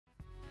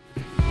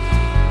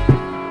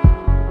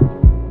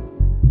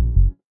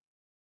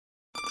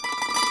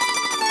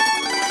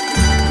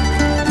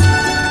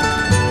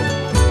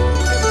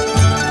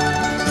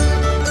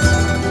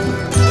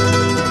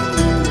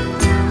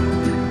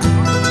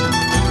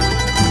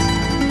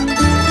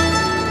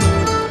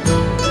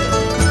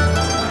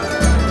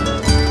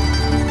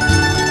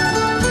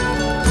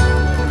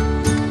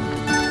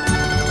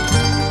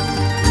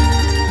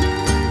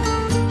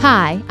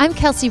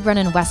Kelsey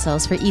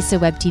Brennan-Wessels for ESA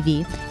Web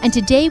TV, and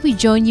today we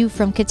join you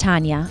from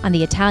Catania on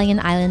the Italian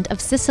island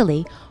of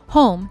Sicily,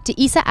 home to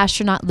ESA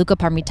astronaut Luca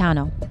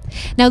Parmitano.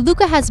 Now,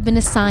 Luca has been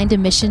assigned a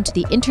mission to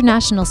the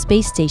International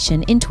Space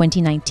Station in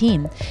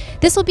 2019.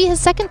 This will be his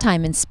second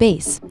time in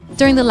space.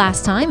 During the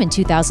last time, in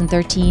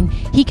 2013,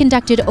 he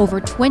conducted over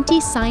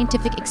 20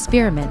 scientific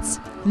experiments,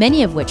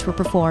 many of which were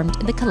performed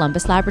in the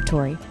Columbus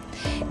Laboratory.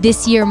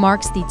 This year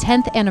marks the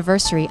 10th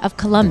anniversary of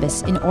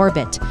Columbus in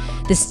orbit.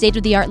 The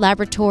state-of-the-art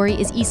laboratory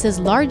is ESA's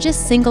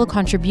largest single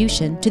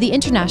contribution to the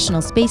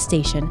International Space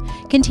Station,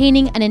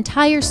 containing an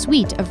entire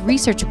suite of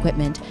research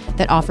equipment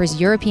that offers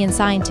European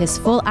scientists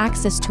full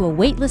access to a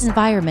weightless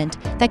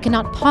environment that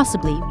cannot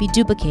possibly be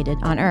duplicated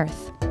on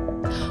Earth.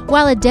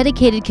 While a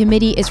dedicated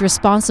committee is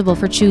responsible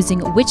for choosing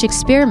which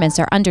experiments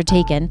are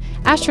undertaken,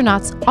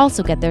 astronauts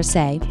also get their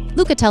say.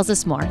 Luca tells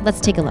us more.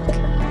 Let's take a look.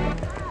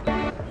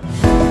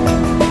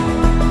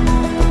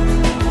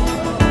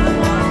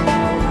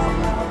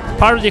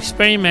 Part of the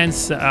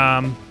experiments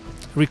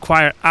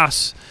require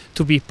us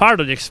to be part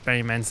of the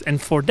experiments, and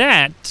for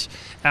that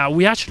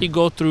we actually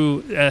go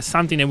through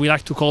something that we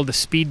like to call the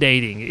speed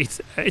dating.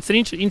 It's an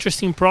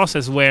interesting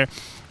process where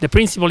the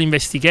principal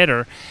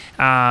investigator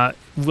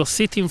will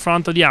sit in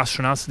front of the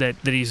astronauts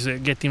that is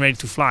getting ready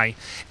to fly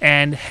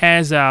and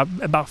has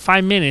about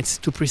 5 minutes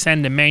to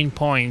present the main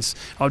points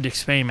of the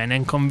experiment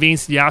and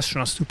convince the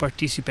astronauts to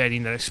participate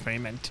in the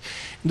experiment.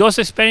 Those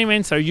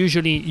experiments are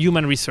usually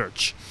human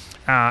research.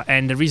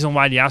 And the reason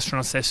why the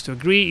astronauts has to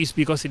agree is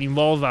because it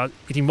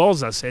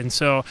involves us, and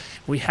so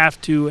we have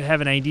to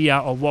have an idea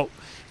of what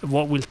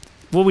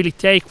will it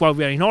take while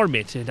we are in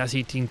orbit. Does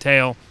it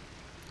entail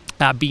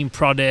being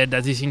prodded?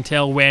 Does it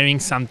entail wearing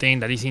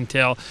something? Does it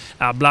entail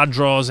blood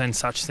draws and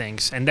such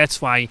things? And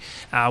that's why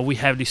we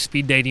have this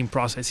speed dating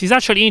process. It's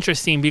actually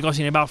interesting because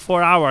in about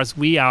 4 hours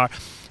we are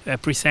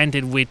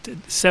presented with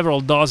several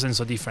dozens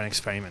of different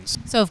experiments.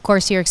 So, of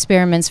course, your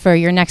experiments for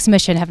your next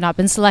mission have not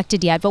been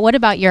selected yet, but what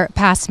about your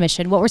past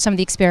mission? What were some of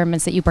the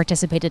experiments that you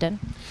participated in?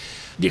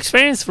 The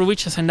experiments for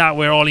which I signed up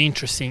were all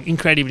interesting,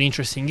 incredibly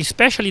interesting,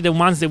 especially the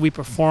ones that we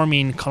perform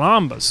in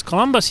Columbus.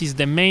 Columbus is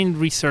the main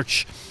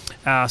research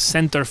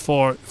center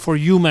for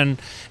human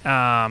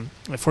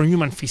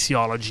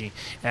physiology.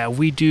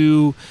 We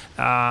do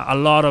a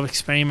lot of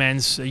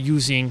experiments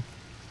using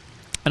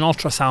an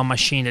ultrasound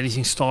machine that is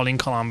installed in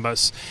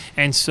Columbus.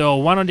 And so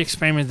one of the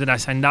experiments that I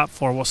signed up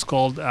for was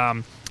called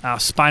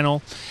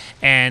spinal.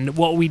 And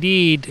what we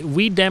did,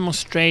 we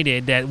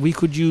demonstrated that we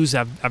could use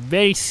a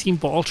very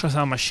simple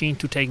ultrasound machine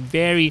to take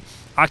very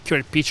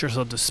accurate pictures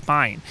of the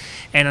spine.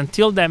 And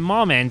until that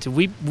moment,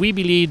 we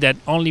believed that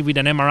only with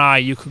an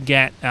MRI you could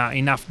get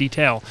enough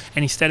detail.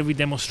 And instead we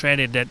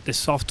demonstrated that the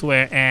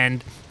software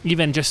and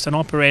even just an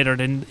operator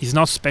that is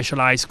not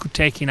specialized could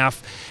take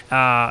enough,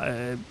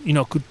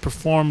 could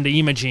perform the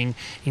imaging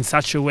in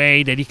such a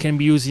way that it can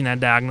be used in a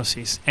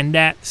diagnosis. And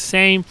that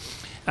same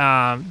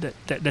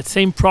that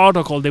same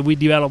protocol that we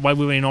developed while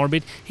we were in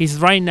orbit is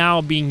right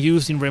now being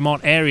used in remote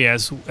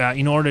areas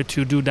in order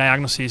to do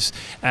diagnosis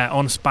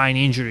on spine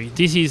injury.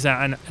 This is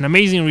an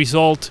amazing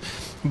result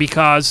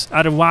because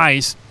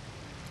otherwise,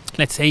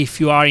 let's say if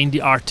you are in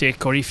the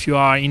Arctic or if you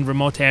are in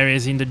remote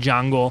areas in the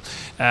jungle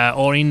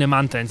or in the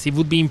mountains, it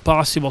would be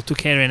impossible to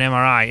carry an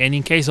MRI. And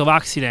in case of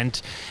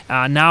accident,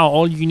 now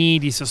all you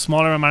need is a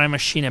smaller MRI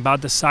machine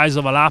about the size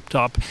of a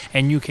laptop,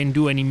 and you can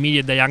do an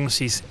immediate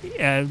diagnosis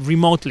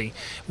remotely,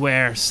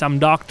 where some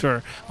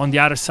doctor on the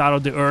other side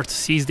of the earth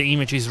sees the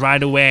images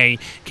right away,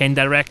 can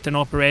direct an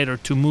operator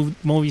to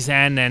move his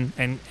hand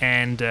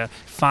and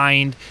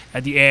find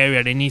the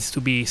area that needs to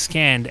be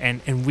scanned,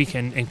 and we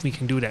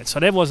can do that.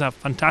 So that was a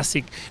fantastic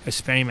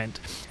experiment.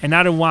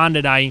 Another one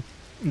that I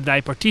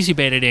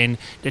participated in,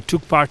 that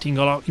took part in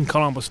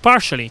Columbus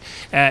partially,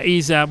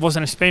 was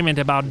an experiment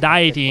about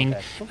dieting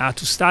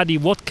to study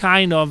what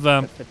kind of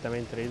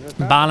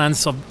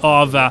balance of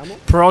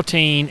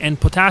protein and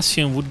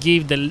potassium would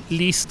give the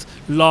least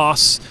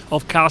loss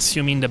of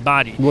calcium in the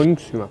body.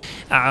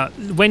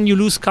 When you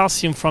lose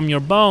calcium from your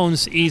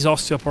bones is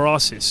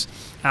osteoporosis.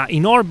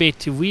 In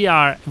orbit, we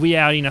are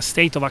in a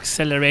state of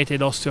accelerated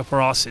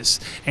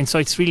osteoporosis, and so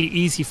it's really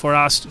easy for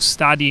us to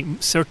study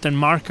certain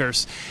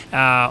markers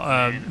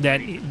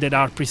that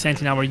are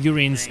present in our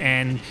urine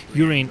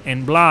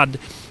and blood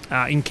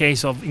in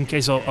case of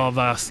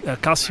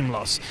calcium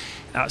loss.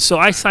 So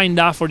I signed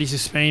up for this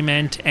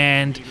experiment,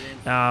 and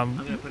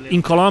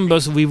in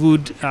Columbus we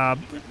would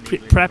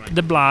prep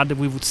the blood,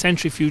 we would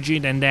centrifuge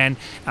it, and then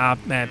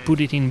put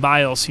it in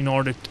vials in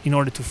order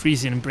to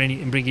freeze it and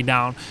bring it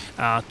down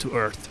to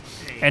Earth.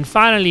 And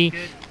finally,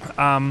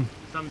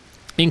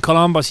 in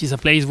Columbus is a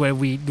place where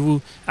we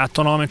do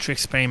tonometry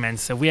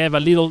experiments. So we have a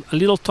little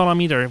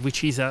tonometer,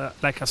 which is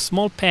like a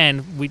small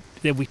pen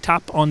that we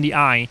tap on the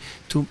eye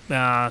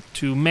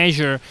to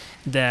measure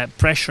the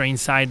pressure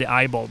inside the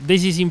eyeball.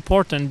 This is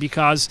important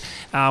because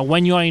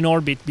when you are in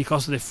orbit,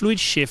 because of the fluid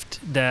shift,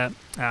 there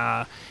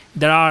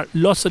are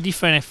lots of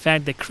different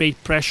effects that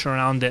create pressure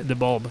around the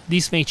bulb.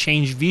 This may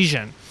change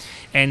vision.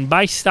 And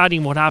by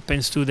studying what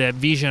happens to the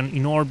vision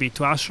in orbit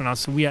to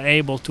astronauts, we are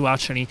able to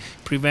actually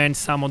prevent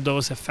some of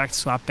those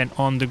effects to happen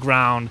on the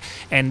ground.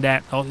 And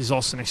that is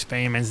also an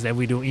experiment that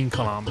we do in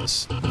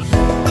Columbus.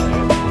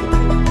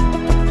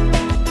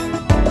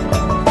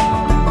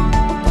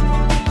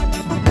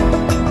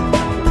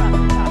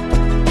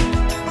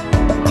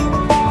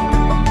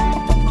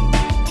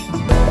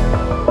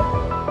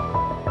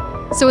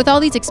 So with all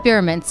these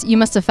experiments, you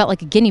must have felt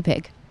like a guinea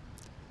pig.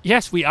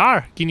 Yes, we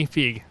are guinea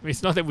pig.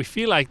 It's not that we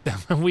feel like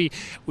them. We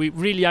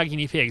really are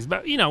guinea pigs.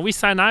 But, you know, we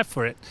sign up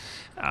for it.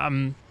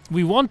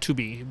 We want to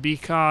be,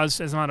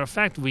 because, as a matter of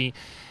fact, we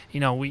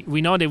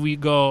know that we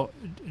go,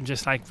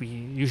 just like we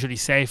usually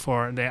say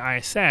for the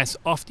ISS,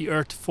 off the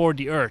Earth for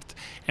the Earth.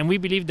 And we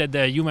believe that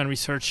the human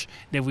research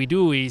that we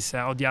do is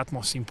of the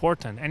utmost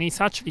important. And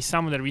it's actually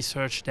some of the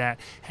research that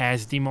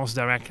has the most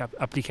direct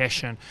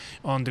application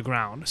on the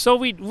ground. So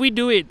we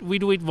do it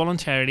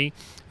voluntarily,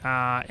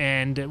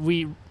 and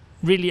we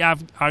really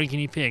have our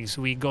guinea pigs.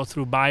 We go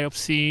through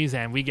biopsies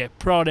and we get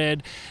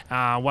prodded.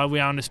 While we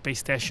are on the space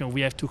station,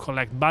 we have to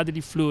collect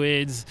bodily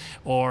fluids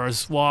or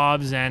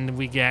swabs, and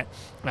we get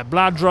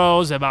blood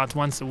draws about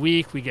once a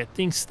week. We get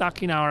things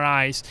stuck in our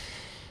eyes,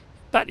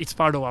 but it's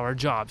part of our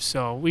job.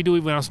 So we do it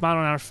with a smile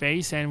on our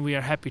face, and we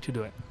are happy to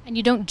do it. And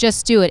you don't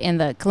just do it in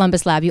the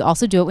Columbus lab, you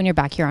also do it when you're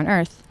back here on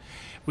Earth.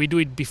 We do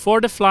it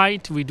before the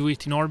flight, we do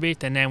it in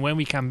orbit, and then when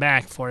we come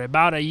back for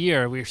about a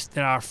year,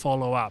 there are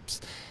follow-ups.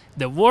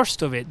 The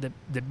worst of it,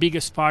 the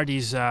biggest part,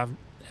 is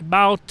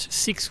about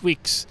 6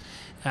 weeks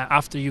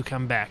after you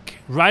come back.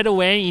 Right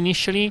away,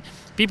 initially,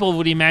 people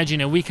would imagine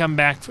that we come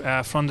back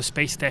from the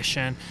space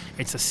station.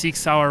 It's a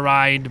 6-hour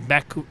ride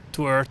back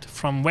to Earth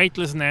from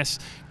weightlessness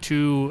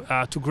to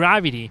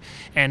gravity,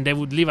 and they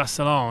would leave us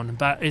alone.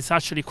 But it's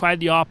actually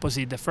quite the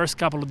opposite. The first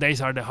couple of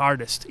days are the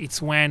hardest.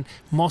 It's when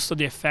most of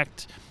the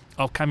effect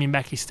of coming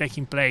back is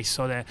taking place.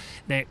 So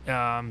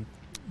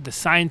the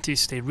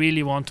scientists, they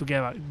really want to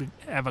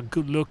have a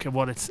good look at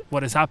what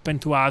has happened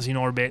to us in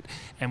orbit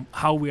and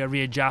how we are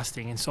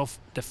readjusting. And so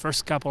the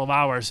first couple of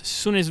hours, as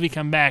soon as we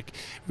come back,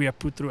 we are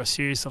put through a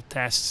series of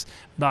tests,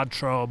 blood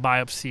draw,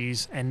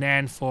 biopsies, and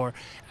then for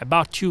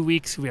about 2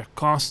 weeks we are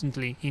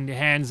constantly in the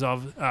hands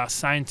of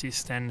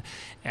scientists and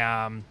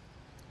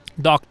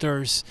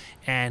doctors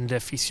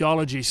and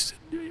physiologists,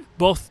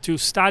 both to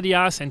study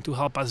us and to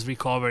help us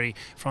recover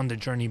from the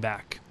journey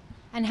back.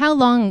 And how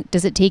long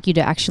does it take you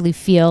to actually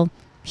feel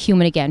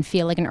human again,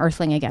 feel like an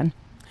earthling again?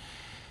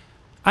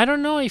 I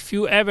don't know if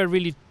you ever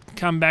really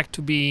come back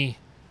to be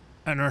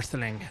an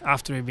earthling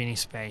after you've been in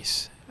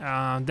space.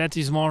 That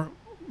is more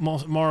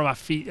of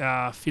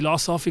a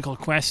philosophical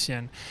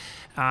question.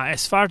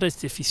 As far as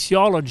the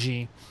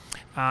physiology,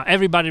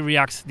 everybody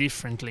reacts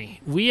differently.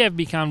 We have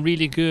become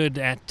really good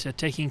at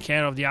taking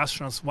care of the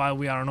astronauts while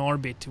we are on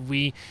orbit.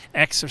 We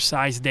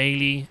exercise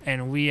daily,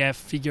 and we have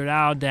figured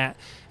out that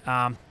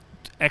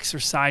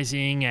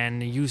exercising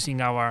and using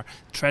our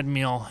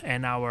treadmill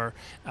and our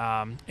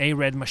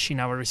ARED machine,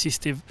 our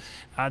resistive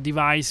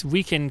device,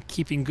 we can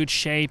keep in good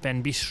shape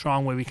and be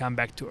strong when we come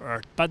back to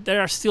Earth. But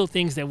there are still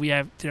things that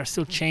there are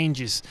still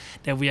changes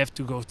that we have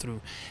to go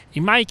through.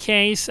 In my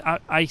case,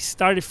 I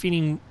started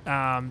feeling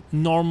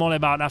normal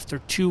about after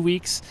 2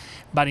 weeks,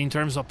 but in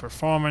terms of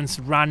performance,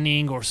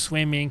 running or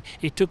swimming,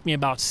 it took me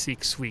about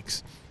 6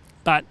 weeks.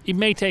 But it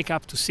may take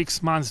up to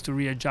 6 months to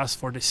readjust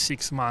for the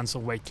 6 months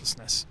of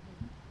weightlessness.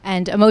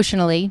 And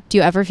emotionally, do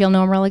you ever feel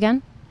normal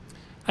again?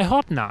 I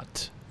hope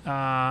not.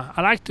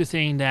 I like to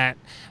think that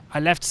I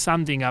left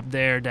something up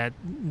there that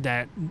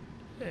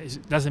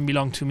doesn't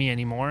belong to me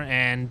anymore,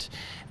 and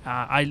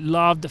I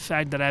love the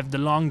fact that I have the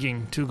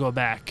longing to go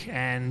back.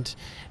 And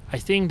I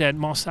think that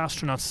most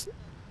astronauts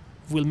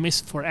will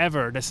miss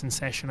forever the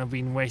sensation of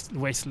being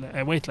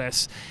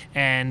weightless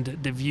and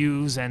the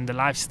views and the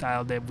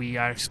lifestyle that we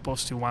are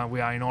exposed to while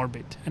we are in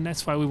orbit. And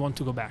that's why we want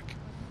to go back.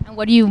 And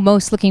what are you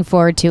most looking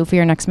forward to for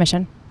your next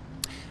mission?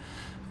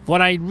 What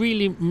I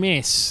really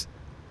miss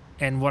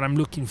and what I'm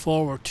looking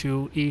forward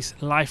to is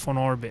life on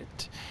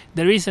orbit.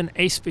 There isn't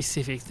a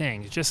specific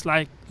thing, just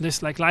like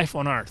life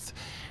on Earth.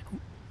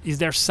 Is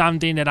there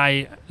something that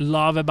I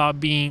love about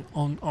being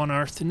on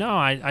Earth? No,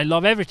 I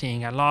love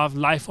everything. I love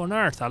life on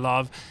Earth. I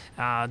love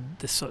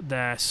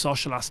the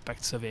social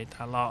aspects of it.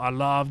 I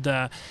love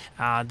the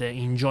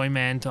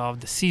enjoyment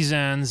of the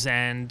seasons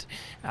and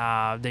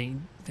how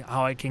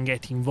I can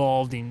get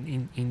involved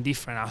in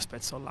different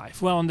aspects of life.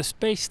 Well, on the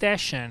space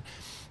station,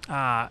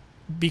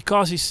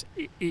 because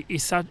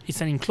it's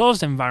an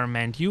enclosed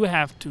environment, you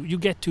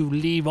get to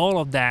live all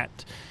of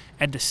that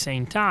at the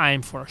same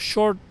time for a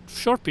short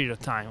period of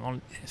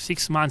time.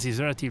 6 months is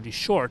relatively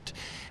short,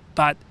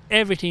 but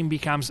everything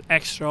becomes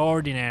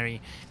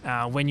extraordinary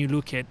when you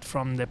look at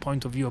from the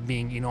point of view of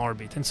being in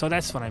orbit, and so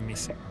that's what I'm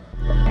missing.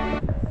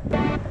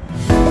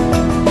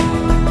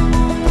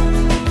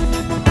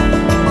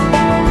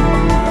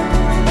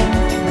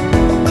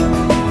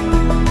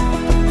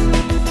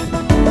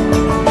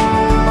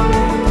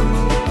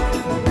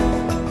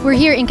 We're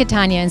here in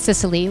Catania in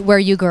Sicily, where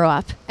you grew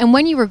up. And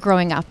when you were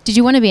growing up, did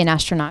you want to be an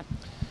astronaut?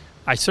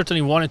 I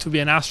certainly wanted to be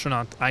an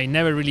astronaut. I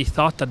never really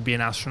thought I'd be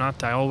an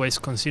astronaut. I always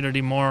considered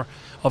it more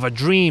of a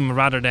dream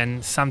rather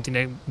than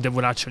something that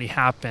would actually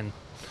happen.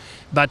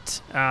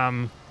 But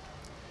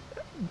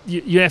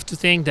you have to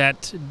think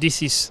that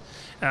this is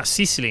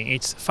Sicily.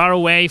 It's far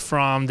away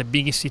from the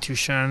big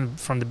institution,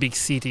 from the big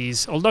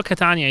cities. Although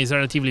Catania is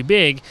relatively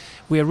big,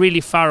 we are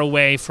really far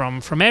away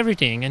from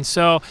everything. And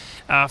so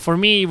for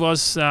me, it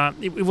was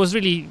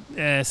really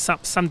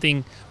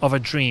something of a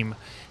dream.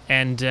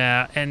 And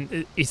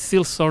it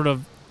still sort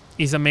of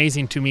is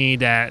amazing to me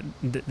that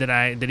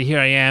here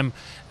I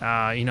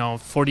am,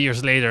 40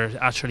 years later,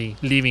 actually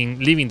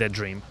living that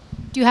dream.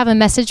 Do you have a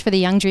message for the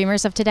young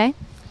dreamers of today?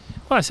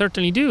 Well, I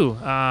certainly do.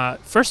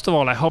 First of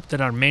all, I hope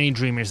there are many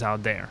dreamers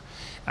out there.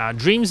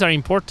 Dreams are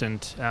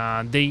important.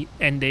 They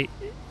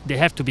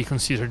have to be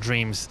considered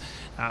dreams.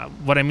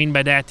 What I mean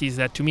by that is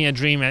that to me, a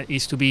dream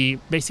is to be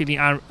basically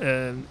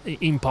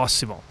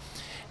impossible,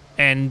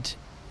 and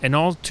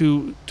all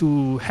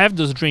to have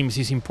those dreams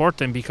is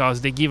important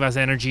because they give us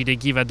energy, they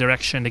give us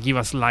direction, they give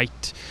us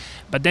light.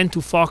 But then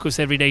to focus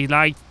everyday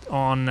light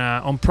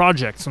on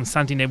projects, on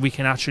something that we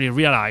can actually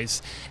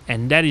realize,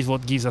 and that is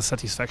what gives us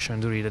satisfaction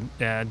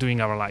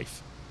during our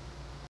life.